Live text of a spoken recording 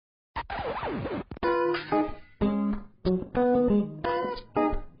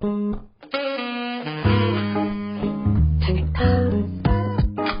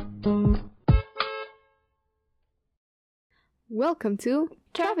Welcome to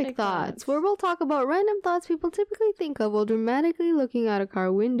Traffic Thoughts, where we'll talk about random thoughts people typically think of while dramatically looking out a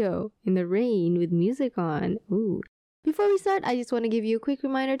car window in the rain with music on. Ooh. Before we start, I just want to give you a quick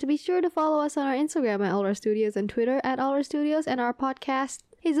reminder to be sure to follow us on our Instagram at Allra Studios and Twitter at Allra Studios, and our podcast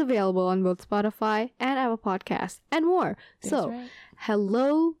is available on both Spotify and Apple Podcasts and more.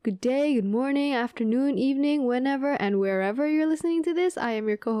 Hello, good day, good morning, afternoon, evening, whenever and wherever you're listening to this. I am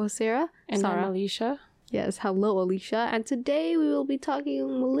your co-host Sarah. And I'm Alicia. Yes, hello Alicia. And today we will be talking a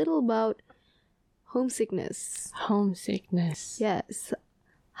little about homesickness. Homesickness. Yes.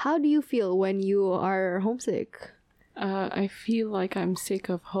 How do you feel when you are homesick? I feel like I'm sick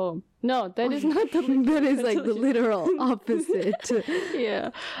of home. No, that is not the that is like the literal opposite.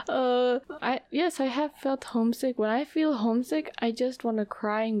 Yeah. I have felt homesick. When I feel homesick, I just want to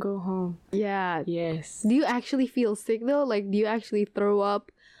cry and go home. Yeah. Yes. Do you actually feel sick though? Like, do you actually throw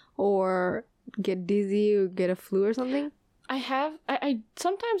up or get dizzy or get a flu or something? I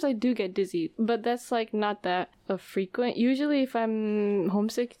sometimes I do get dizzy, but that's like not that frequent. Usually if I'm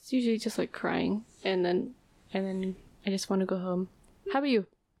homesick, it's usually just like crying and then I just want to go home. How about you?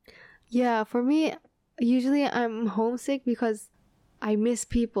 Yeah, for me, usually I'm homesick because I miss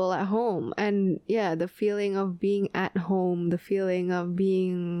people at home. And yeah, the feeling of being at home, the feeling of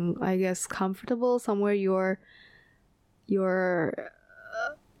being, I guess, comfortable somewhere you're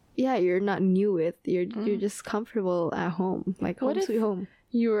not new with. You're just comfortable at home, like home sweet home.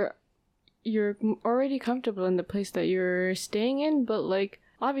 You're already comfortable in the place that you're staying in, but like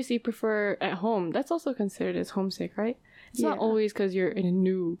obviously you prefer at home. That's also considered as homesick, right? It's not always because you're in a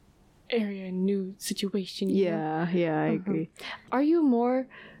new area, a new situation. Yeah, I agree. Are you more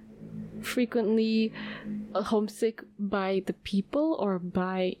frequently homesick by the people or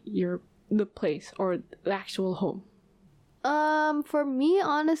by the place or the actual home? For me,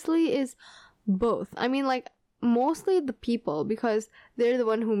 honestly, is both. I mean, like, mostly the people, because they're the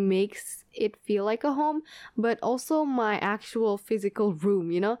one who makes it feel like a home, but also my actual physical room,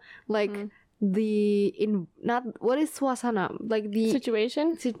 you know? Like, what is suasana? Like, the...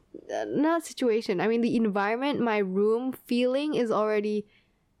 Situation? Not situation. I mean, the environment, my room feeling is already...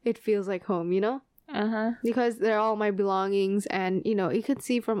 It feels like home, you know? Because they're all my belongings, and you know, you could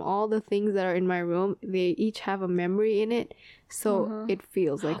see from all the things that are in my room, they each have a memory in it, so it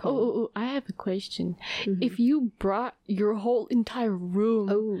feels like home. I have a question. If you brought your whole entire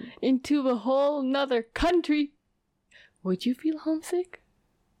room into a whole nother country, would you feel homesick?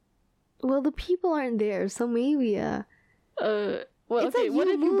 Well, the people aren't there, so maybe well, okay, what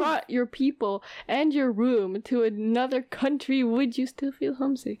if you brought your people and your room to another country? Would you still feel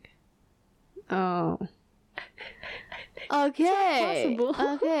homesick? Oh. Okay.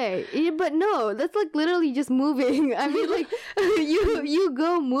 Okay. Yeah, but no, that's like literally just moving. I mean, like, you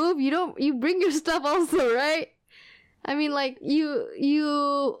go move, you bring your stuff also, right? I mean, like,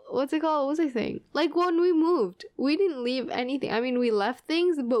 you what's it called? What was I saying? Like, when we moved, we didn't leave anything. I mean, we left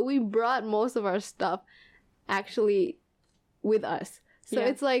things, but we brought most of our stuff actually with us. So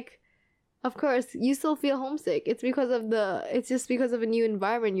it's like, of course, you still feel homesick. It's just because of a new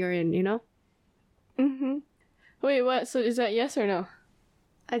environment you're in, you know? Wait, what? So is that yes or no?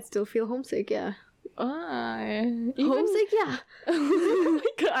 I'd still feel homesick, yeah. Homesick, yeah. Oh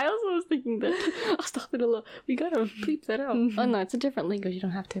my God, I also was thinking that. Astaghfirullah. We gotta bleep that out. Oh no, it's a different language. You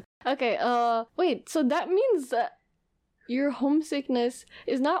don't have to. Okay, wait. So that means that your homesickness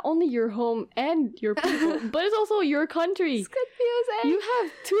is not only your home and your people, but it's also your country. It's confusing. You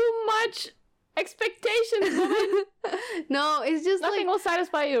have too much expectations, woman. No, it's just nothing will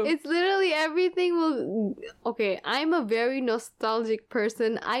satisfy you. It's literally everything will... Okay, I'm a very nostalgic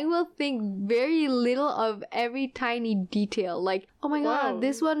person. I will think very little of every tiny detail. Like, oh my God,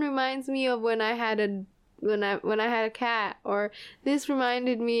 this one reminds me of when I had a cat, or this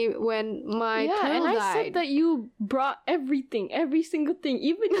reminded me when my turtle died. I said that you brought everything, every single thing,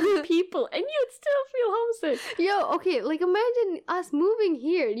 even your people, and you'd still feel homesick. Yo, okay, like imagine us moving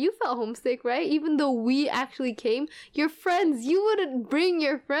here. You felt homesick, right? Even though we actually came. Your friends, you wouldn't bring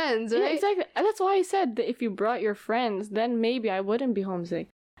your friends, right? Yeah, exactly. That's why I said that if you brought your friends, then maybe I wouldn't be homesick.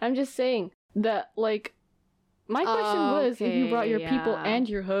 I'm just saying that, like, my question was if you brought your people and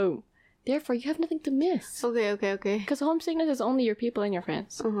your home. Therefore, you have nothing to miss. Okay. Because homesickness is only your people and your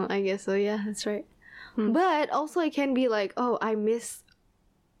friends. I guess so, yeah, that's right. But also it can be like, oh, I miss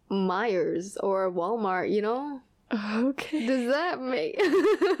Myers or Walmart, you know? Okay. Does that make... See, this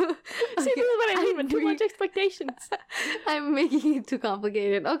is what I mean with too much expectations. I'm making it too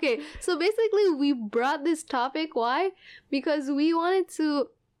complicated. Okay, so basically we brought this topic. Why? Because we wanted to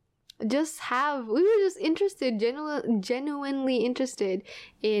we were just interested, genuinely interested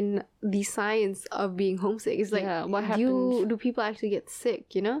in the science of being homesick. It's like, Yeah, what happens? do people actually get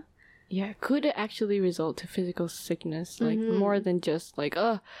sick, you know? Yeah, could it actually result to physical sickness? Like, Mhm. more than just like,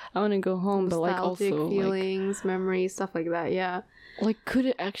 I want to go home, but like Nostalgic also feelings, memories, stuff like that, yeah. like could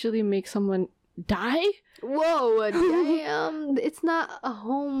it actually make someone die? Whoa, damn. It's not a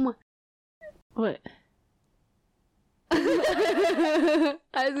home... What?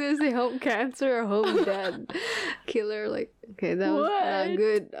 I was gonna say home cancer or home dead killer. Like, okay, that was not What?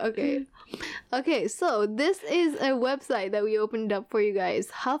 good. Okay, so this is a website that we opened up for you guys,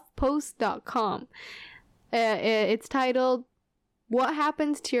 HuffPost.com. It's titled "What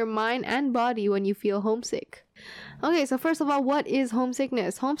Happens to Your Mind and Body When You Feel Homesick." Okay, so first of all, what is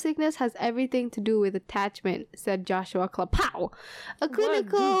homesickness? Homesickness has everything to do with attachment, said Joshua Klapow, a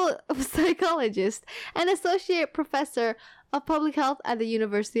clinical psychologist and associate professor of public health at the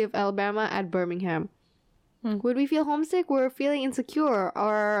University of Alabama at Birmingham. When we feel homesick, we're feeling insecure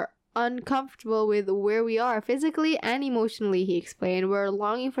or uncomfortable with where we are physically and emotionally, he explained. We're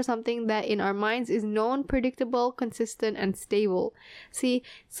longing for something that in our minds is known, predictable, consistent, and stable. See,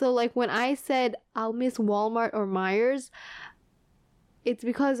 so like when I said I'll miss Walmart or Myers, it's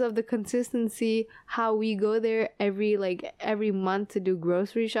because of the consistency, how we go there every month to do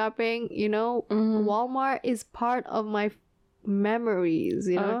grocery shopping, you know? Mhm. Walmart is part of my memories,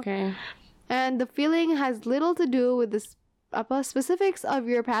 you know? Okay. And the feeling has little to do with the specifics of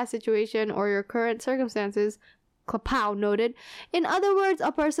your past situation or your current circumstances, Klapow noted. In other words,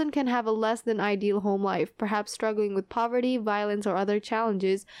 a person can have a less than ideal home life, perhaps struggling with poverty, violence, or other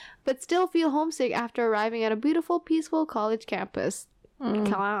challenges, but still feel homesick after arriving at a beautiful, peaceful college campus.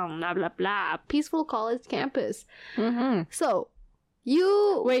 Blah, blah, blah. Peaceful college campus. Mm-hmm. So,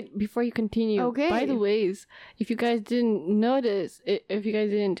 you... Wait, before you continue. Okay. By the ways, if you guys didn't notice, if you guys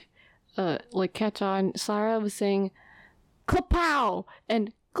didn't catch on, Sarah was saying Klapow,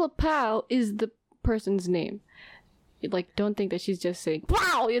 and Klapow is the person's name. Like, don't think that she's just saying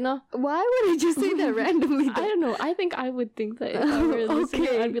 "plow," you know? Why would I just say that randomly? I don't know. I think I would think that if I were listening,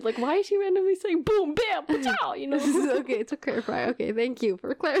 Okay. I'd be like, why is she randomly saying boom, bam, pachow, you know? Okay, to clarify. Okay, thank you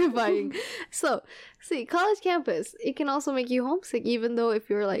for clarifying. So, see, college campus, it can also make you homesick even though if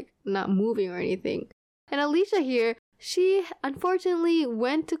you're like not moving or anything. And Alicia here, she unfortunately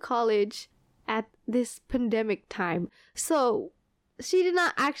went to college at this pandemic time. So, she did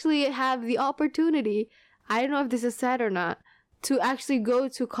not actually have the opportunity, I don't know if this is sad or not, to actually go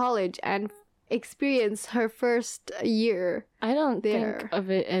to college and experience her first year. I don't there. think of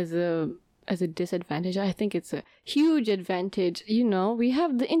it as a disadvantage. I think it's a huge advantage. You know, we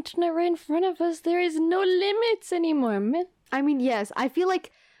have the internet right in front of us. There is no limits anymore, man. I mean, yes, I feel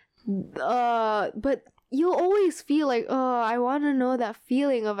like, but you'll always feel like, oh, I want to know that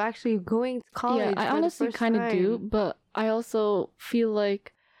feeling of actually going to college. Yeah, I honestly kind of do, but I also feel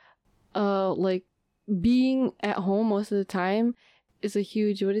like being at home most of the time is a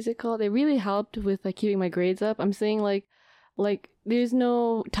huge, what is it called? It really helped with like keeping my grades up. I'm saying like there's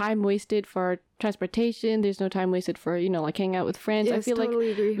no time wasted for transportation. There's no time wasted for, you know, like hanging out with friends. Yes, I feel totally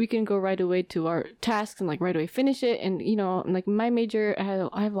like agree. we can go right away to our tasks and like right away finish it. And, you know, like my major, I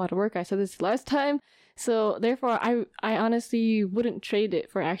have a lot of work. I said this last time. So therefore, I honestly wouldn't trade it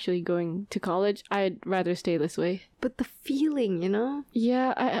for actually going to college. I'd rather stay this way. But the feeling, you know?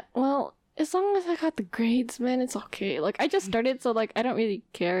 Yeah, well, as long as I got the grades, man, it's okay. Like, I just started, so, like, I don't really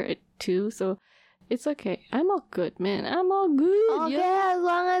care too, so it's okay. I'm all good, man. I'm all good. Okay, Yeah. as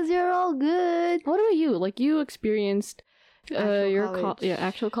long as you're all good. What about you? Like, you experienced Actual your college.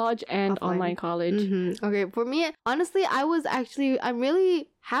 actual college and Offline. online college. Mm-hmm. Okay, for me, honestly, I'm really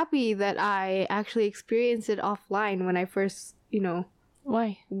happy that I actually experienced it offline when I first, you know,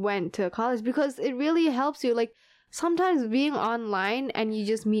 Why? went to college, because it really helps you. Like, sometimes being online and you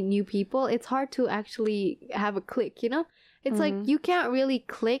just meet new people, it's hard to actually have a click, you know? It's like Mhm. you can't really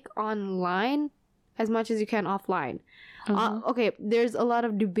click online as much as you can offline. Uh-huh. Okay, there's a lot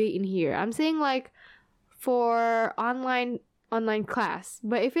of debate in here. I'm saying like for online class,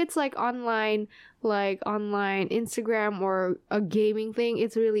 but if it's like online Instagram or a gaming thing,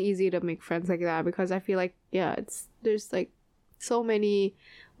 it's really easy to make friends like that, because I feel like, yeah, there's like so many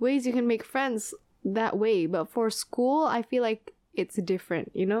ways you can make friends that way. But for school, I feel like it's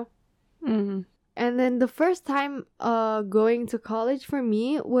different, you know? Mm-hmm. And then the first time going to college for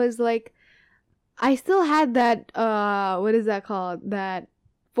me was like, I still had that what is that called, that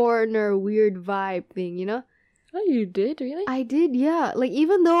foreigner weird vibe thing, you know? Oh, you did? Really? I did, yeah. Like,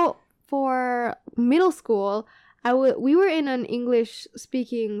 even though for middle school, we were in an English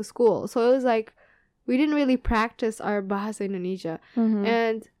speaking school. So it was like, we didn't really practice our Bahasa Indonesia. Mhm.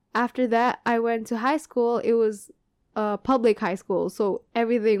 And after that, I went to high school. It was a public high school. So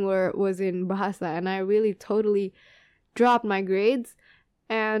everything was in Bahasa. And I really totally dropped my grades.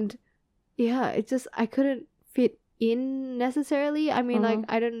 And yeah, I couldn't fit in necessarily. I mean, like,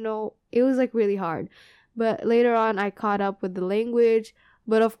 I don't know. It was like really hard. But later on, I caught up with the language.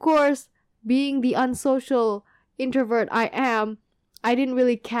 But of course, being the unsocial introvert I am, I didn't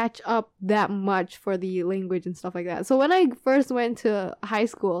really catch up that much for the language and stuff like that. So when I first went to high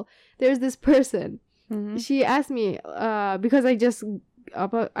school, there's this person. Mhm. She asked me, because I just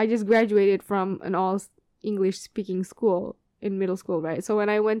graduated from an all English speaking school in middle school, right? So when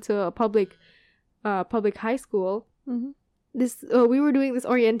I went to a public high school, Mhm. we were doing this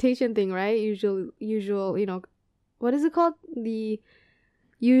orientation thing, right? Usual, you know, what is it called? The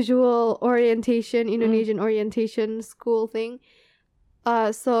usual orientation, Indonesian orientation school thing.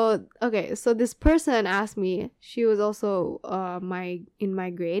 So this person asked me, she was also in my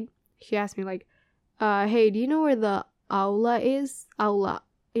grade. She asked me like, hey, do you know where the aula is? Aula.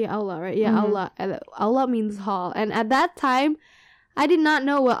 Yeah, aula, right? Yeah, aula. And aula means hall. And at that time, I did not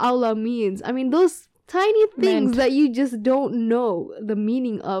know what aula means. I mean, those tiny things that you just don't know the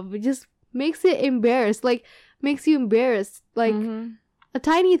meaning of, it just makes you embarrassed. Like, a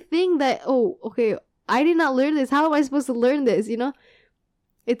tiny thing that, oh, okay, I did not learn this. How am I supposed to learn this, you know?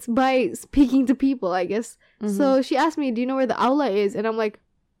 It's by speaking to people, I guess. So she asked me, do you know where the aula is? And I'm like,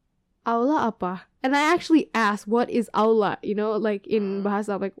 aula apa? And I actually asked, what is aula? You know, like in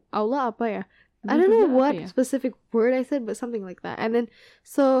Bahasa, I'm like, aula apa ya? I don't know what specific word I said, but something like that. And then,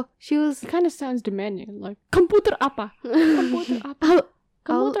 so she was... It kind of sounds demanding, like, komputer apa? Komputer apa?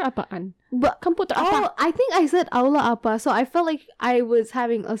 Komputer apaan? But Komputer apa? I think I said aula apa, so I felt like I was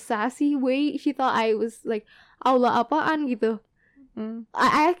having a sassy way. She thought I was like, aula apaan gitu.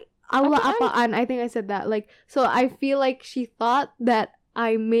 Aula apaan, I think I said that. Like, so I feel like she thought that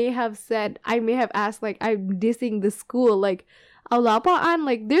I may have asked, like, I'm dissing the school, like, aula apaan?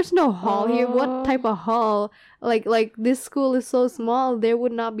 Like, there's no hall here. What type of hall? Like this school is so small, there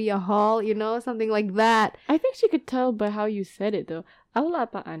would not be a hall, you know, something like that. I think she could tell by how you said it though. Aula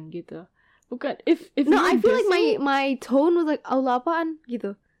apaan gitu. Bukan, if no, I feel like my tone was like, aula apaan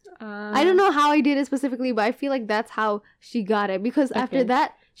gitu. I don't know how I did it specifically, but I feel like that's how she got it. Because after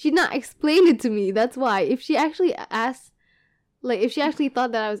that, she did not explain it to me. That's why. If she actually asked, like, if she actually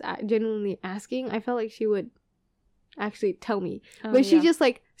thought that I was genuinely asking, I felt like she would actually tell me. But she just,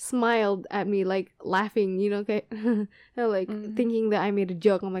 like, smiled at me, like, laughing, you know, okay? Like, thinking that I made a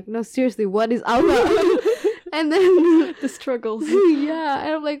joke. I'm like, no, seriously, what is aula? And then... the struggles. Yeah,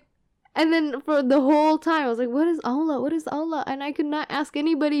 and I'm like... And then for the whole time, I was like, what is aula? What is aula? And I could not ask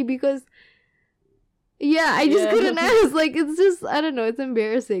anybody because... Yeah, I just couldn't ask. Like, it's just, I don't know, it's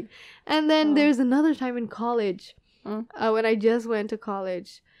embarrassing. And then there's another time in college, when I just went to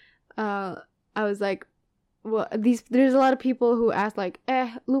college, I was like, well, there's a lot of people who ask, like,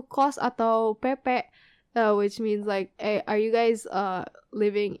 lu kos atau PP? Which means, like, are you guys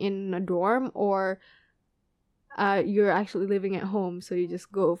living in a dorm, or you're actually living at home, so you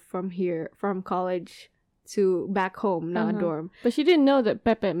just go from college to back home, not a dorm. But she didn't know that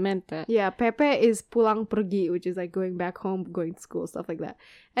Pepe meant that. Yeah, Pepe is pulang pergi, which is like going back home, going to school, stuff like that.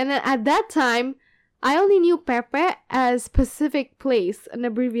 And then at that time, I only knew Pepe as Pacific Place, an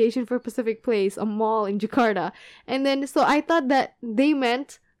abbreviation for Pacific Place, a mall in Jakarta. And then, so I thought that they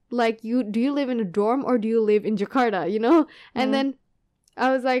meant, like, do you live in a dorm or do you live in Jakarta, you know? And then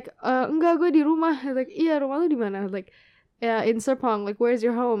I was like, enggak, gue di rumah. I was like, iya, rumah lu di mana? I was like, yeah, in Serpong. Like, where's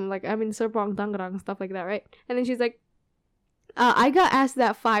your home? Like, I'm in Serpong, Tangerang, stuff like that, right? And then she's like, I got asked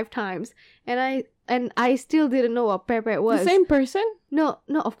that 5 times, and I still didn't know what Pepe was. The same person? No,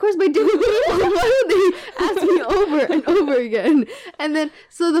 of course by different people. Why would they ask me over and over again? And then,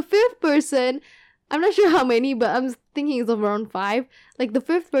 so the 5th person, I'm not sure how many, but I'm thinking it's around 5. Like, the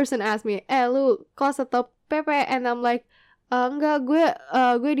 5th person asked me, lu kos atau Pepe? And I'm like, enggak,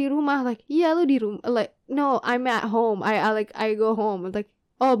 gue di rumah. Like, iya, lu di rumah. Like, no, I'm at home. I go home. I'm like,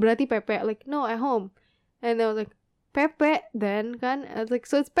 oh, berarti Pepe. Like, no, at home. And then I was like, Pepe, then, kan? I was like,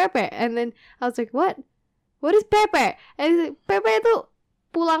 so it's Pepe. And then I was like, what? What is Pepe? And he's like, Pepe itu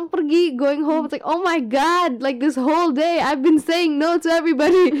pulang pergi, going home. It's like, oh my god, like this whole day I've been saying no to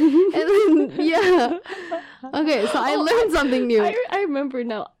everybody. And then, yeah. Okay, so I learned something new. I remember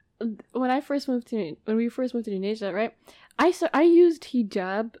now, when we first moved to Indonesia, right? I used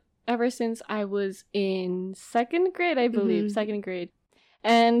hijab ever since I was in 2nd grade, I believe, 2nd grade.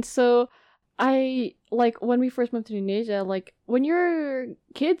 And so I like when we first moved to Indonesia, like when you're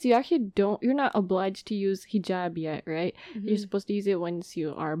kids, you're not obliged to use hijab yet, right? You're supposed to use it once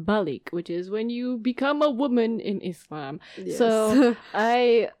you are balik, which is when you become a woman in Islam. Yes. So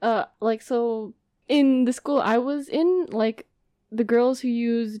so in the school I was in, like the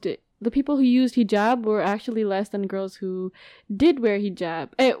people who used hijab were actually less than girls who did wear hijab.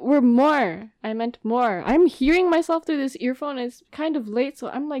 Were more. I meant more. I'm hearing myself through this earphone. It's kind of late, so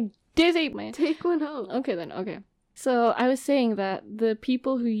I'm like dizzy, man. Take one out. Okay then, okay. So I was saying that the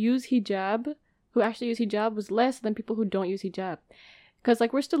people who actually use hijab was less than people who don't use hijab. Because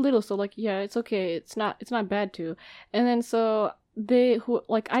like we're still little, so like yeah, it's okay. It's not bad to. And then so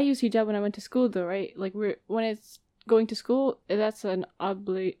I use hijab when I went to school though, right? Like when it's going to school, that's an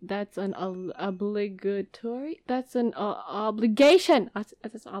obligation. That's an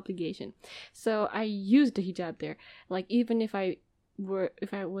obligation. So I used the hijab there. Like even if I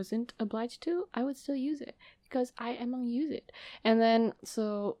wasn't obliged to, I would still use it because I am gonna use it. And then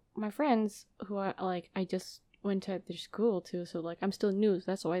so my friends who are like, I just went to their school too, so like I'm still new, so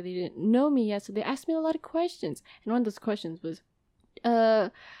that's why they didn't know me yet. So they asked me a lot of questions, and one of those questions was,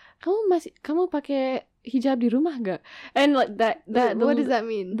 kamu pakai hijab di rumah gak? And like that what does that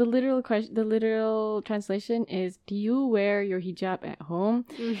mean? The literal translation is, do you wear your hijab at home?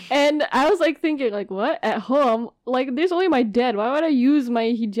 And I was like thinking, like, what? At home? Like there's only my dad. Why would I use my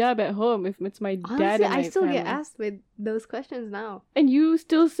hijab at home if it's my Honestly, dad and my I still family? get asked with those questions now. And you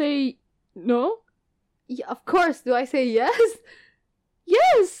still say no? Yeah, of course. Do I say yes?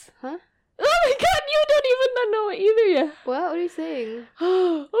 Yes! Huh? Oh my god, you don't even know either yet. What are you saying?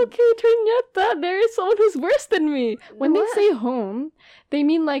 Okay, ternyata there is someone who's worse than me. When What? they say home, they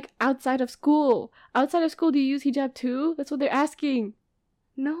mean like outside of school. Outside of school, do you use hijab too? That's what they're asking.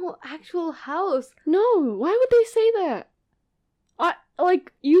 No, actual house. No, why would they say that?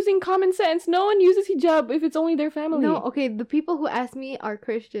 Like, using common sense, no one uses hijab if it's only their family. No, okay, the people who ask me are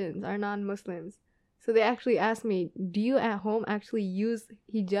Christians, are non-Muslims. So they actually ask me, do you at home actually use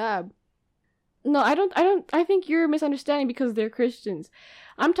hijab? No, I think you're misunderstanding because they're Christians.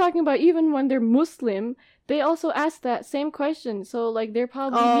 I'm talking about even when they're Muslim, they also ask that same question. So, like, they're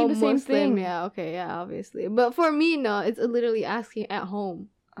probably mean the same thing. Yeah, okay, yeah, obviously. But for me, no, it's literally asking at home.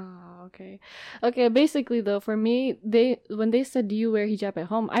 Oh, okay. Okay, basically, though, for me, when they said, do you wear hijab at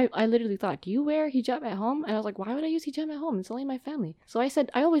home? I literally thought, do you wear hijab at home? And I was like, why would I use hijab at home? It's only my family. So I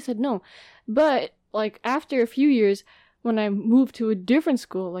always said no. But, like, after a few years, when I moved to a different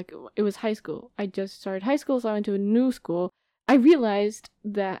school, like it was high school. I just started high school, so I went to a new school. I realized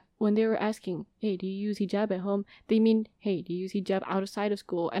that when they were asking, hey, do you use hijab at home? They mean, hey, do you use hijab outside of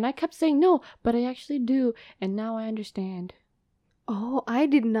school? And I kept saying no, but I actually do. And now I understand. Oh, I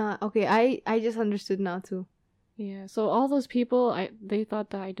did not. Okay, I just understood now too. Yeah, so all those people, they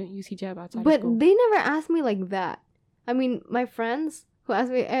thought that I don't use hijab outside But of school. they never asked me like that. I mean, my friends who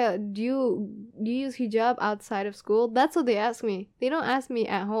ask me, do you use hijab outside of school? That's what they ask me. They don't ask me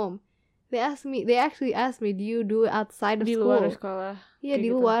at home. They actually ask me, do you do it outside of Di school? luar sekolah. Yeah, Kayak di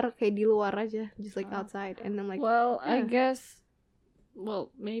gitu. luar, kayak di luar aja, just like outside. And I'm like, Well, I yeah. guess,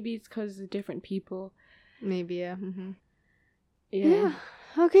 maybe it's because of different people. Maybe, yeah. Mm-hmm. Yeah.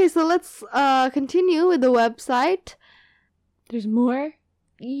 Okay, so let's continue with the website. There's more?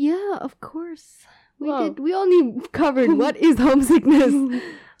 Yeah, of course. Whoa. We only covered what is homesickness.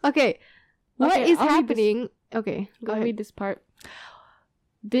 Okay, what Okay, is I'll read happening? Okay, go I'll ahead. read this part.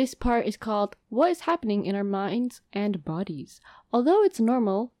 This part is called What is Happening in Our Minds and Bodies. Although it's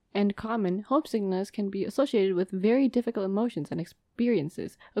normal and common, homesickness can be associated with very difficult emotions and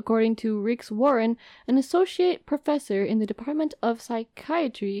experiences, according to Rix Warren, an associate professor in the Department of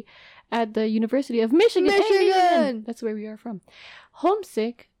Psychiatry at the University of Michigan. Michigan! That's where we are from.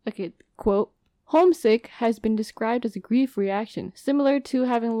 Quote, homesick has been described as a grief reaction, similar to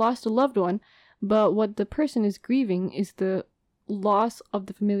having lost a loved one, but what the person is grieving is the loss of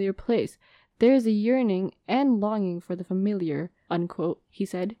the familiar place. There is a yearning and longing for the familiar, unquote, he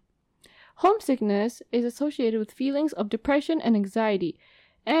said. Homesickness is associated with feelings of depression and anxiety,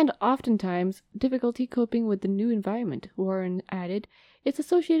 and oftentimes difficulty coping with the new environment, Warren added. It's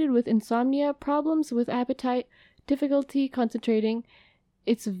associated with insomnia, problems with appetite, difficulty concentrating.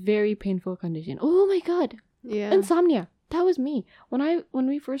 It's a very painful condition. Oh my god! Yeah. Insomnia! That was me. When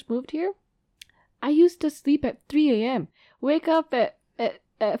we first moved here, I used to sleep at 3 a.m. Wake up at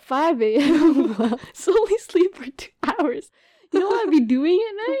 5 a.m. Solely sleep for 2 hours. You know what I'd be doing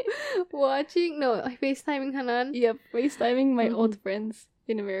at night? Watching? No, FaceTiming Hanan. Yep, FaceTiming my old friends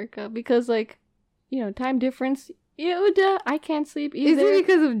in America. Because, like, you know, time difference. Yeah, I can't sleep either. Is it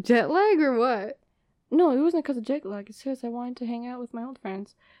because of jet lag or what? No, it wasn't because of jet lag. It's because I wanted to hang out with my old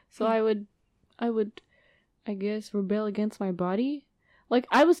friends. So I would I would, I guess, rebel against my body. Like,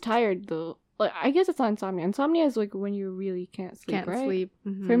 I was tired though. Like, I guess it's not insomnia. Insomnia is like when you really can't sleep, Can't right? sleep.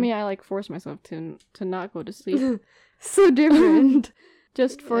 For me, I like force myself to not go to sleep So different.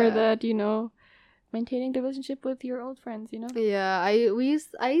 just for Yeah. that, you know, maintaining the relationship with your old friends, you know. Yeah, I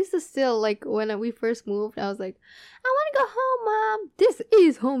used to still, like, when we first moved, I was like, I want to go home, Mom. This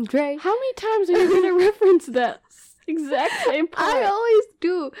is home, Dre. How many times are you gonna reference that exact same part? I always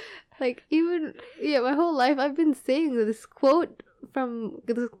do. Like, even, my whole life I've been saying this quote from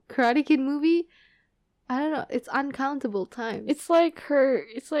the Karate Kid movie. I don't know, it's uncountable times. It's like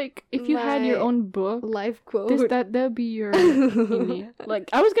if you had your My own book, life quote. that'd be your India. Like,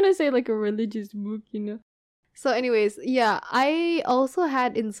 I was gonna say like a religious book, you know. So anyways, yeah, I also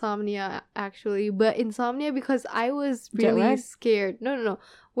had insomnia actually, but insomnia because I was Jet really lag? scared. No.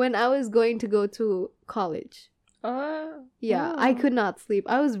 When I was going to go to college. Yeah, I could not sleep.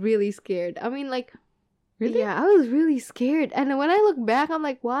 I was really scared. I mean, like, Really? yeah, I was really scared. And when I look back, I'm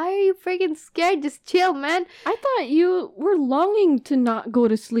like, why are you freaking scared? Just chill, man. I thought you were longing to not go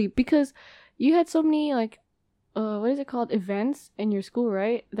to sleep because you had so many like, what is it called, events in your school,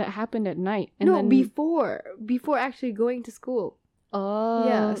 right? That happened at night. And No, then... before actually going to school. Oh,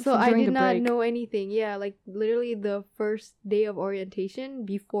 Yeah, so I during did the not break. know anything. Yeah, like literally the first day of orientation.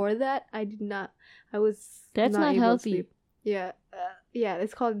 Before that, I was That's not able to healthy. sleep. Yeah, yeah,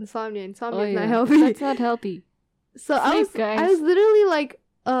 it's called insomnia. Insomnia Oh, is yeah. not healthy. That's not healthy. So Sleep, guys. I was literally like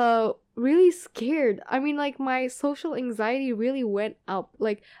really scared. I mean, like, my social anxiety really went up.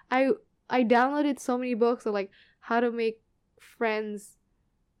 Like, I downloaded so many books of like how to make friends.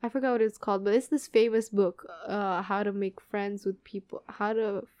 I forgot what it's called, but it's this famous book, how to make friends with people, how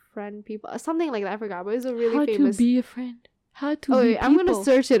to friend people, something like that. I forgot, but it's a really How famous. to be a friend. How to Oh, be wait, I'm gonna people.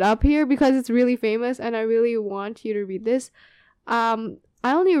 search it up here because it's really famous, and I really want you to read this. I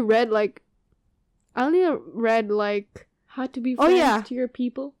only read like How to be Oh, friends yeah. to your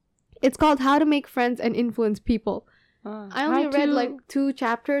people. it's called How to Make Friends and Influence People. I only How read to- like 2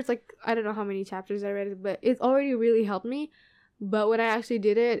 chapters. Like, I don't know how many chapters I read, but it's already really helped me. But when I actually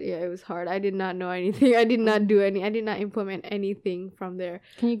did it, yeah, it was hard. I did not know anything. I did not implement anything from there.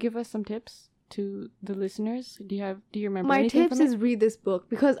 Can you give us some tips to the listeners? Do you remember My anything tips from is read this book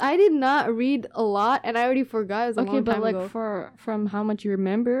because I did not read a lot and I already forgot. It was a okay, long but time like ago. from how much you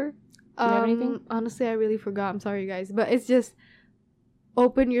remember? Do you have anything? Honestly, I really forgot. I'm sorry, guys, but it's just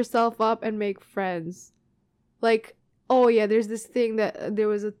open yourself up and make friends. Like, oh yeah, there was a thing that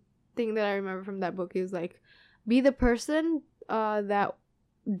I remember from that book. It was like, be the person that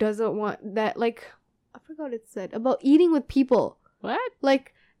doesn't want that. Like, I forgot what it said about eating with people. What?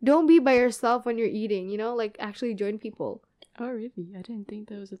 Like, don't be by yourself when you're eating. You know, like, actually join people. Oh really? I didn't think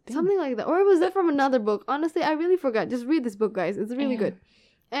that was a thing. Something like that. Or was it from another book? Honestly, I really forgot. Just read this book, guys. It's really Yeah. good.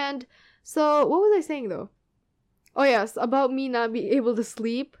 And so, what was I saying though? Oh yes, about me not being able to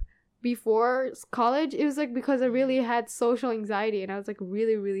sleep before college. It was like because I really had social anxiety and I was like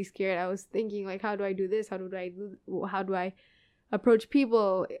really, really scared. I was thinking like, how do I do this? How do I approach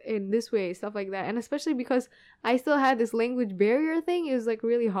people in this way? Stuff like that. And especially because I still had this language barrier thing. It was like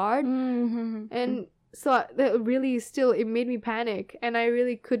really hard. Mm-hmm. And so that really it made me panic and I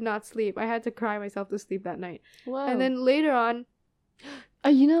really could not sleep. I had to cry myself to sleep that night. Wow. And then later on,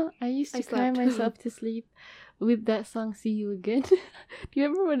 you know, I used I to cry slept. myself to sleep with that song "See You Again." Do you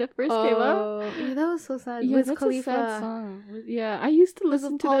remember when it first came out? yeah, that was so sad. Yeah, Wiz that's Khalifa. a sad song. Yeah, I used to Was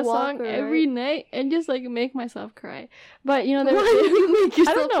listen it to Paul that song Walker, every right? night and just like make myself cry. But you know, Why do you make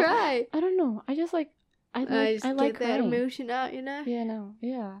yourself know. cry? I don't know. I just like I Just like get that crying. emotion out, you know? Yeah, no,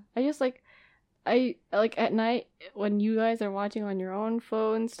 yeah. I just like I like at night when you guys are watching on your own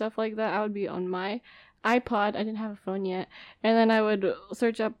phone, stuff like that. I would be on my iPod. I didn't have a phone yet, and then I would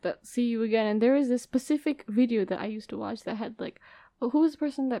search up that "See You Again," and there was this specific video that I used to watch that had like, who was the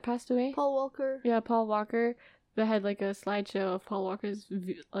person that passed away? Paul Walker. Yeah, Paul Walker. That had like a slideshow of Paul Walker's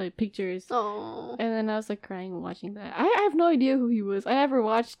like pictures. Oh. And then I was like crying watching that. I have no idea who he was. I never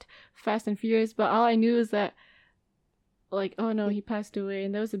watched Fast and Furious, but all I knew is that, like, oh no, he passed away,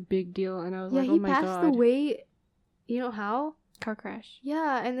 and that was a big deal. And I was Yeah, like, he oh my passed god, away. You know how? car crash.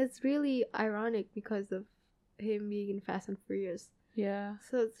 Yeah, and it's really ironic because of him being in Fast and Furious. Yeah.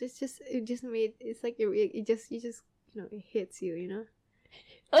 So it just made it's like it just it hits you, you know.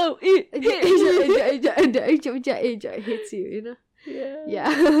 Oh, it hits you, you know. yeah.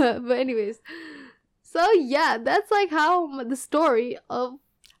 Yeah. But anyways, so yeah, that's like how the story of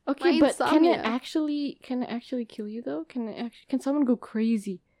Okay, my but can it insomnia. actually kill you though? Can someone go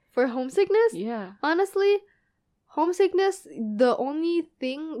crazy? For homesickness. Yeah. Honestly, homesickness, the only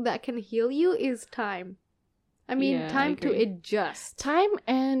thing that can heal you is time. I mean, Yeah, I time to agree. adjust. Time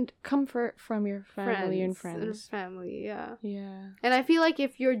and comfort from your family and And friends. family, yeah. Yeah. And I feel like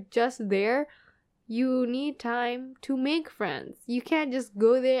if you're just there, you need time to make friends. You can't just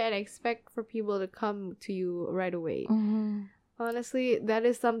go there and expect for people to come to you right away. Mm-hmm. Honestly, that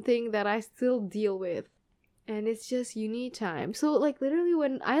is something that I still deal with. And it's just, you need time. So, like, literally,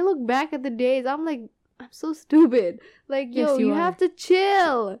 when I look back at the days, I'm like, I'm so stupid. Like, Yes, yo, you you are. have to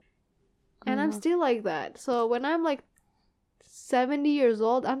chill. And I'm Uh-huh. still like that. So, when I'm like 70 years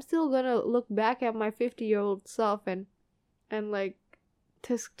old, I'm still gonna look back at my 50-year-old self and like,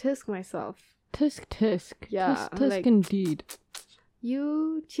 tisk myself. Tisk. Yeah, Tisk like- indeed.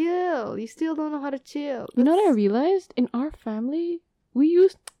 You chill. You still don't know how to chill. You know what I That's- realized? In our family, we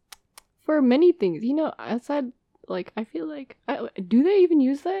use for many things. You know, outside, like, I feel like... do they even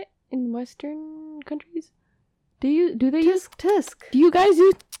use that in Western countries? Do they use... Tisk. Do you guys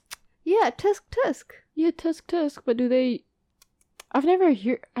use... Yeah, tisk. Yeah, tisk, but do they... I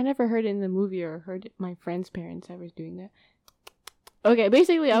never heard it in the movie or heard my friends' parents ever doing that. Okay,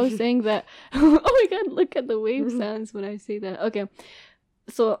 basically I was saying that... oh my god, look at the wave sounds when I say that. Okay,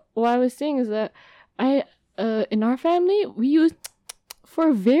 so what I was saying is that in our family, we use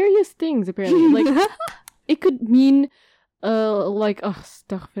for various things, apparently. Like, it could mean, like, oh,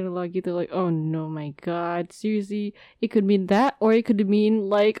 astaghfirullah, gitu, like, oh no, my god, seriously. It could mean that, or it could mean,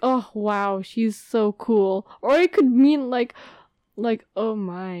 like, oh, wow, she's so cool. Or it could mean, like, oh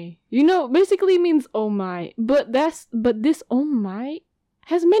my. You know, basically it means oh my. But this oh my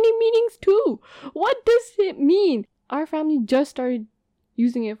has many meanings too. What does it mean? Our family just started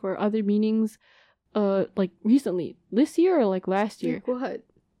using it for other meanings, like recently. This year or like last year. Like what?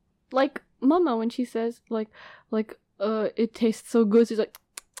 Like mama, when she says like it tastes so good, she's like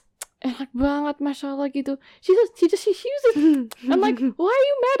enak banget mashallah gitu. She uses it. I'm like, why are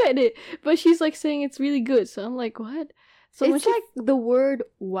you mad at it? But she's like saying it's really good. So I'm like, what? So when It's she like the word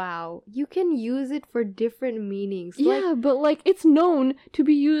wow. You can use it for different meanings. yeah, but like it's known to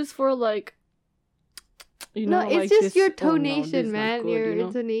be used for like, you know, No, it's like just this, your oh, no, this tonation, is not man. good, Your you know?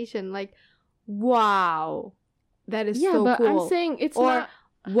 intonation. Like, wow. That is Yeah, so but cool. I'm saying it's Or, not.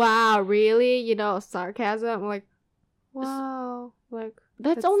 wow, really? You know, sarcasm. Like, wow. Like,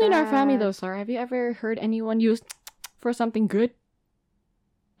 That's that's only in our family sad. though, Sarah. Have you ever heard anyone use for something good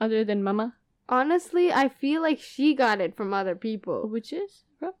other than mama? honestly, I feel like she got it from other people. Which is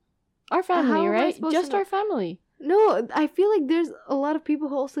our family, How am I right? supposed Just to know? our family. No, I feel like there's a lot of people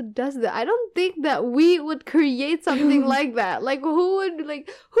who also does that. I don't think that we would create something like that. Like, who is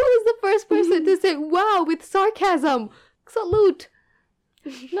the first person to say wow with sarcasm? Salute.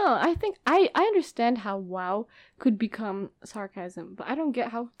 No, I think I understand how wow could become sarcasm, but I don't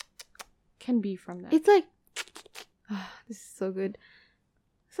get how can be from that. It's like, this is so good.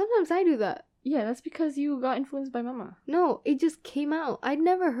 Sometimes I do that. Yeah, that's because you got influenced by mama. No, it just came out. I'd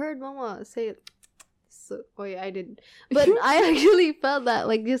never heard mama say it. So, oh yeah, I didn't. But I actually felt that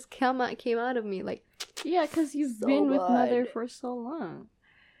like just came out of me. Like, Yeah, because you've So been with mother good. for so long.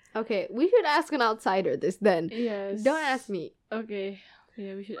 okay, we should ask an outsider this then. Yes. Don't ask me. Okay.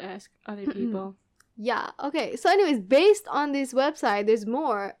 Yeah, we should ask other people. Yeah, okay. So anyways, based on this website, there's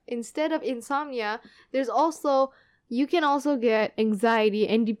more. Instead of insomnia, you can also get anxiety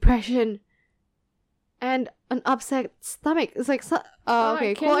and depression and an upset stomach. It's like,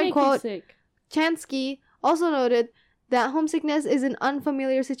 okay, Can quote make you unquote, sick. Chansky also noted that homesickness is an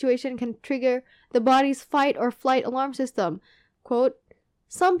unfamiliar situation can trigger the body's fight or flight alarm system. Quote,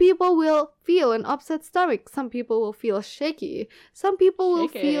 some people will feel an upset stomach. Some people will feel shaky. Some people will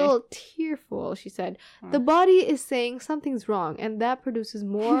Shaky. feel tearful, she said. The body is saying something's wrong, and that produces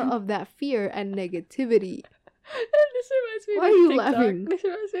more of that fear and negativity. This reminds me Why of are you TikTok. laughing? This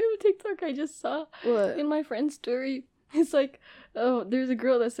reminds me of a TikTok I just saw What? in my friend's story. It's like, oh, there's a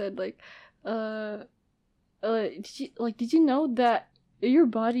girl that said like, did you know that your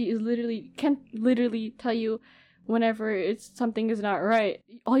body can literally tell you whenever something is not right.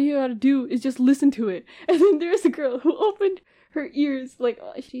 All you gotta do is just listen to it. And then there's a girl who opened her ears, like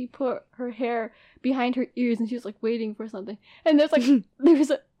she put her hair behind her ears, and she was like waiting for something. And there's like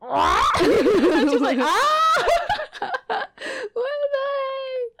there's a and she's like What the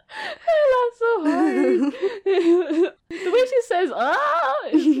heck? I laughed so hard. The way she says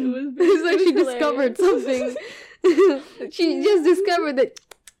It's like she discovered something. She just discovered that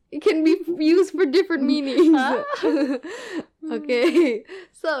it can be used for different meanings. Okay,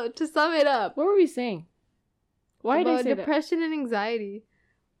 so to sum it up, What were we saying? Why did I about say that? depression and anxiety.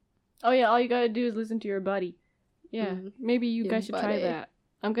 Oh yeah, all you gotta do is listen to your body. Yeah, maybe you Your guys should try body. that.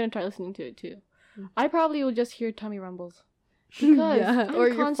 I'm gonna try listening to it too. Mm. I probably will just hear tummy rumbles because Yeah, I'm or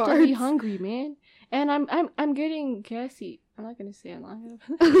your constantly farts. hungry, man. And I'm getting gassy. I'm not gonna say it long.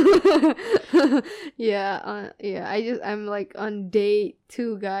 Yeah, I'm like on day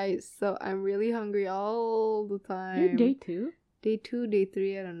 2, guys. So I'm really hungry all the time. You're day 2? Day 2, day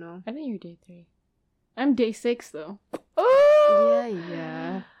 3, I don't know. I think you're day 3. I'm day 6 though. Oh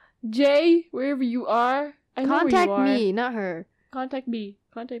Yeah. Jay, wherever you are, I know Contact where you are. me, not her. Contact me.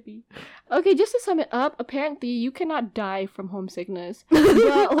 Okay, just to sum it up, apparently you cannot die from homesickness.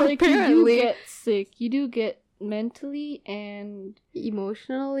 But like Apparently. you do get sick. You do get mentally and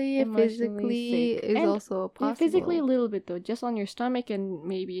Emotionally physically sick. is And also possible. yeah, physically a little bit though, just on your stomach and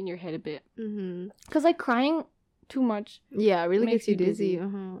maybe in your head a bit. Mm-hmm. Cause like crying too much. Yeah, it really Makes gets you you dizzy.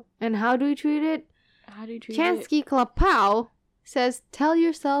 dizzy. And how do we treat it? How do you treat it? Chansky Klapau says, tell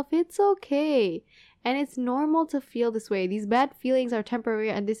yourself it's okay. And it's normal to feel this way. These bad feelings are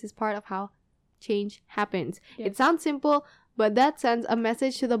temporary and this is part of how change happens. Yes. It sounds simple, but that sends a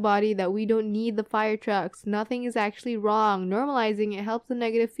message to the body that we don't need the fire trucks. Nothing is actually wrong. Normalizing it helps the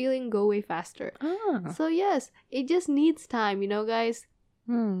negative feeling go away faster. So yes, it just needs time, guys.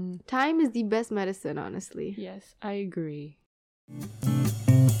 Time is the best medicine, honestly. Yes, I agree.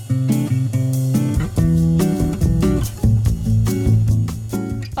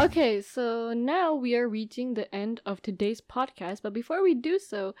 Okay, so now we are reaching the end of today's podcast, but before we do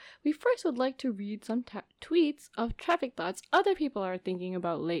so, we first would like to read some tweets of traffic thoughts other people are thinking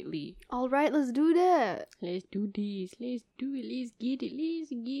about lately. Alright, let's do that. Let's do this, let's do it, let's get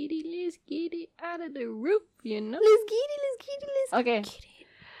it out of the roof, Let's get it. Okay,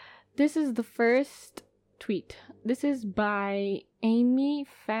 this is the first tweet. This is by Amy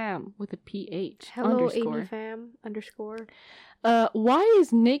Pham with a PH. Hello, underscore. Amy Pham, underscore. Why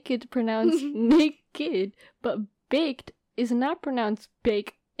is naked pronounced naked, but baked is not pronounced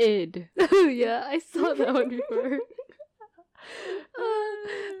bake-id? Yeah, I saw that one before.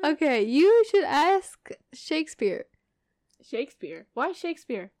 Okay, you should ask Shakespeare. Shakespeare? Why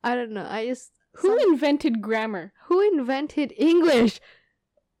Shakespeare? I don't know. Who invented grammar? Who invented English?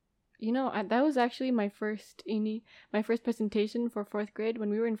 That was actually my first presentation for 4th grade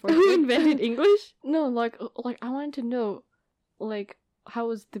when we were in 4th grade. Who invented English? No, like I wanted to know, like, how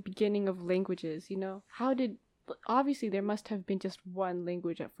was the beginning of languages, obviously there must have been just one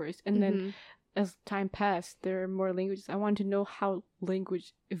language at first, and then as time passed, there are more languages. I wanted to know how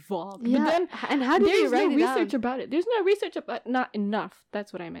language evolved. Yeah, but then, and how did you there's write no it research down? about it. There's no research about not enough.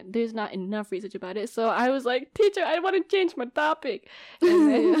 That's what I meant. There's not enough research about it. So I was like, teacher, I want to change my topic.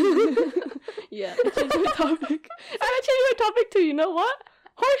 And then, yeah, I changed my topic. And I changed my topic to, you know what?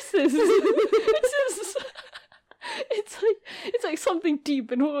 Horses. It's like something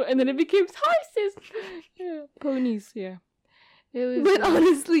deep, and then it became horses. Yeah, ponies. Yeah. It was, But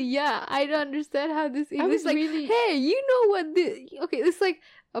honestly, yeah, I don't understand how this English really... Hey, you know what this? Okay, it's like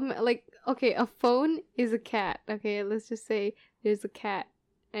okay, a phone is a cat. Okay, let's just say there's a cat,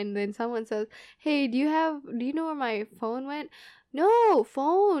 and then someone says, "Hey, do you know where my phone went?" No,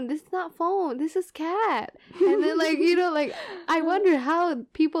 phone. This is not phone. This is cat. And then I wonder how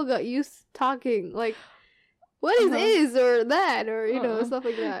people got used to talking what is or that or stuff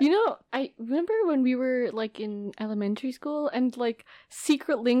like that. I remember when we were in elementary school and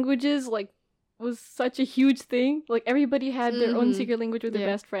secret languages was such a huge thing. Everybody had their own secret language with their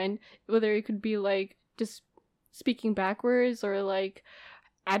best friend, whether it could be just speaking backwards or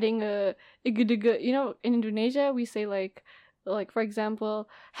adding a igadiga. In Indonesia we say for example,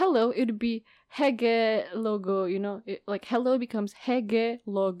 hello, it would be hege logo. Hello becomes hege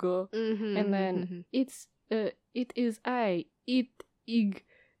logo, and then it is I, it, ig.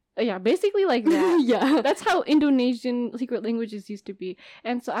 Yeah, basically like that. Yeah. That's how Indonesian secret languages used to be.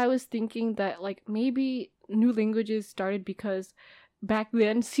 And so I was thinking that maybe new languages started because back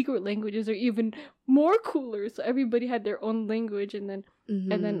then secret languages are even more cooler. So everybody had their own language, and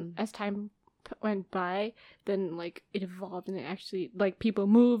then as time went by, then it evolved, and it actually people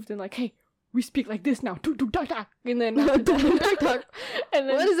moved and hey, we speak like this now. And then and then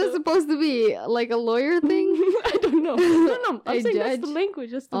what is that supposed to be? Like a lawyer thing? I don't know. No. I'm saying that's the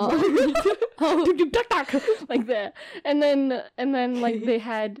language. That's the like that. And then they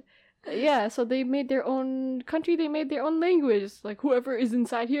had so they made their own country. They made their own language. Whoever is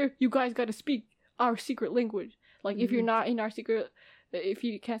inside here, you guys got to speak our secret language. If you're not in our secret. If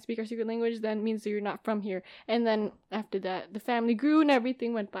you can't speak our secret language, then it means that you're not from here. And then after that, the family grew and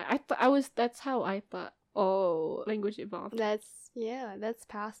everything went by. That's how I thought. Oh, language evolved. That's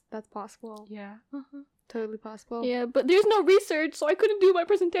possible. Yeah. Totally possible. Yeah, but there's no research, so I couldn't do my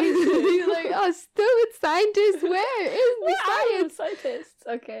presentation. You're oh, stupid scientist, where is the science? Scientists.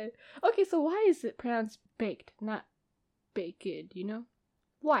 Okay, so why is it pronounced baked, not baked,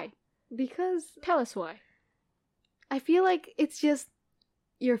 Why? Because Tell us why. I feel like it's just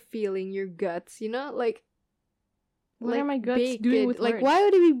your feeling, your guts, you know? Like, What are my guts doing with like, words? why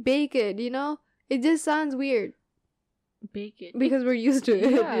would it be bacon, you know? It just sounds weird. Bacon. Because we're used to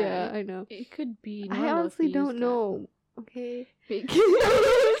it. Yeah, Yeah, I know. It could be. I normal if honestly we use don't that. know. Okay. Bacon.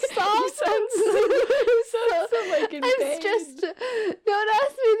 Stop. You sound so like in I'm pain. stressed. Don't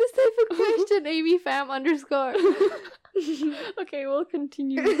ask me this type of question, Amy Fam _ Okay, we'll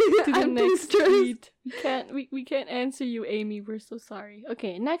continue to the I'm too next stressed. tweet. We can't answer you, Amy. We're so sorry.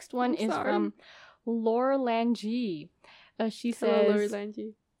 Okay, next one I'm is sorry. from Laura Lange. She Hello, Lori says,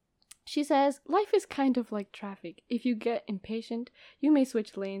 Lange. she says, life is kind of like traffic. If you get impatient, you may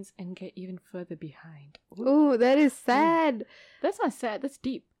switch lanes and get even further behind. Ooh, Oh, that is sad. that's not sad. That's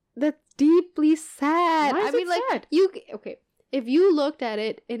deep. That's deeply sad. Why is I mean, it like sad? okay. If you looked at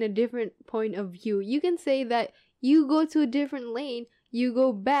it in a different point of view, you can say that you go to a different lane, you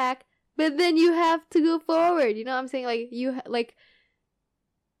go back, but then you have to go forward. You know what I'm saying? Like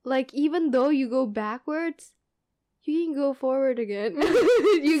like even though you go backwards, you can go forward again.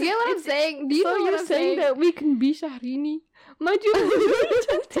 You get what I'm saying? Do you So know you're what I'm saying that we can be Shahrini? Maju.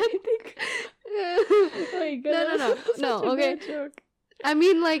 Oh my god. No. Such No, a okay. bad joke. I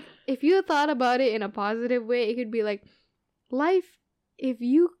mean, like, if you thought about it in a positive way, it could be like, life. If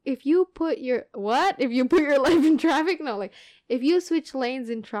you put your life in traffic, no, like, if you switch lanes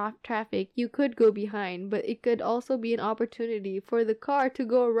in traffic, you could go behind, but it could also be an opportunity for the car to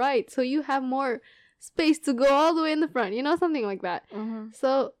go right, so you have more space to go all the way in the front. You know, something like that.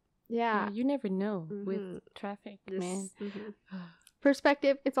 So yeah, You never know Mhm. with traffic, man.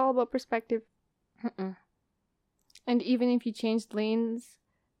 Perspective. It's all about perspective. And even if you changed lanes,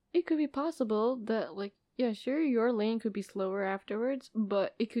 it could be possible that, like, yeah, sure, your lane could be slower afterwards,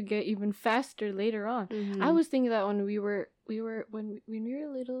 but it could get even faster later on. Mm-hmm. I was thinking that when we were when we were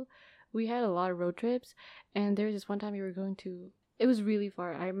little, we had a lot of road trips, and there was this one time we were going to. It was really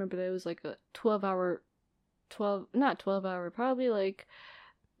far. I remember that it was like a 12-hour, probably like.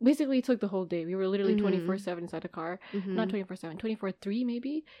 Basically, it took the whole day. We were literally Mhm. 24/7 inside the car. Mm-hmm. Not 24/7, 24/3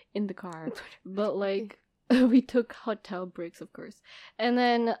 maybe in the car. But like Okay. we took hotel breaks, of course. And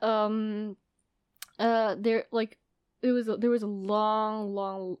then there was a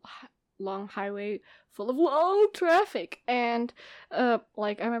long highway full of long traffic, and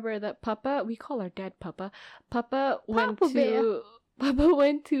like I remember that Papa, we call our dad Papa went Papa Bear. to Papa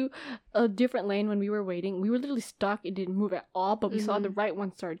went to a different lane when we were waiting. We were literally stuck. It didn't move at all, but we saw the right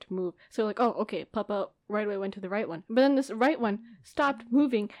one start to move. So like, oh, okay, Papa right away went to the right one. But then this right one stopped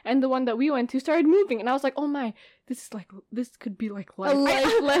moving, and the one that we went to started moving. And I was like, oh my, this could be like life. A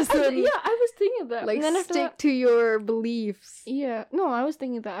life lesson. Yeah, I was thinking that. Like, and then after stick that, to your beliefs. yeah, no, I was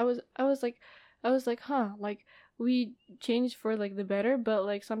thinking that. I was like, huh, like we changed for like the better, but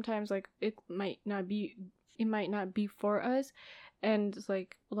like sometimes like it might not be for us. And it's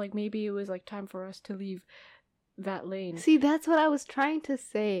like maybe it was like time for us to leave that lane. See, that's what I was trying to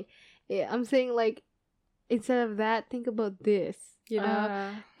say. Yeah, I'm saying, like, instead of that, think about this, you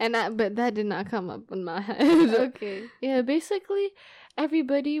know? But that did not come up in my head. Okay. Yeah, basically,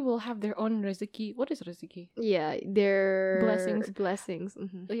 everybody will have their own riziki. What is riziki? Yeah, their Blessings. Blessings.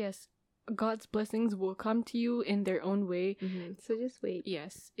 Mm-hmm. Yes, God's blessings will come to you in their own way. Mm-hmm. So just wait.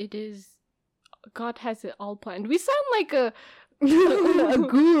 Yes, it is. God has it all planned. We sound like a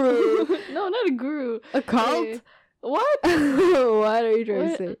guru. No, not a guru. A cult? Eh, what? What are you trying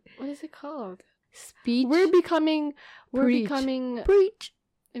to say? What is it called? Speech? We're becoming Preach.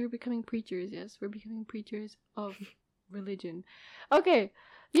 we're becoming preachers. Yes, we're becoming preachers of religion. Okay.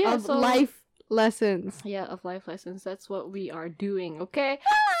 Yeah, Of so life lessons. yeah, of life lessons. That's what we are doing, okay?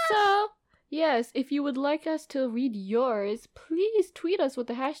 So, yes, if you would like us to read yours, please tweet us with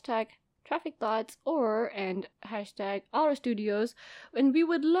the hashtag Traffic Thoughts and hashtag Aura Studios, and we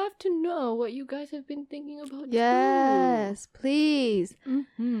would love to know what you guys have been thinking about. Yes, please.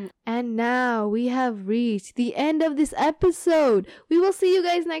 Mm-hmm. And now we have reached the end of this episode. We will see you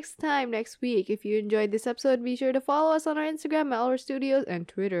guys next week. If you enjoyed this episode, be sure to follow us on our Instagram at Aura Studios and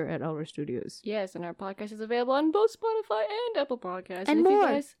Twitter at Aura Studios. Yes, and our podcast is available on both Spotify and Apple Podcasts. And if you more.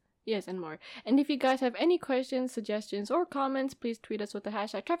 guys, yes, and more. And if you guys have any questions, suggestions, or comments, please tweet us with the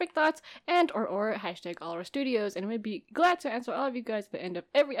hashtag Traffic Thoughts or hashtag Aura Studios, and we'd be glad to answer all of you guys at the end of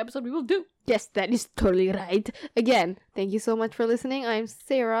every episode we will do. Yes, that is totally right. Again, thank you so much for listening. I'm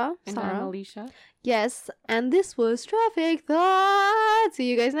Sarah. And I'm Alicia. Yes, and this was Traffic Thoughts. See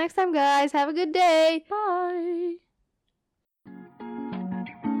you guys next time, guys. Have a good day. Bye.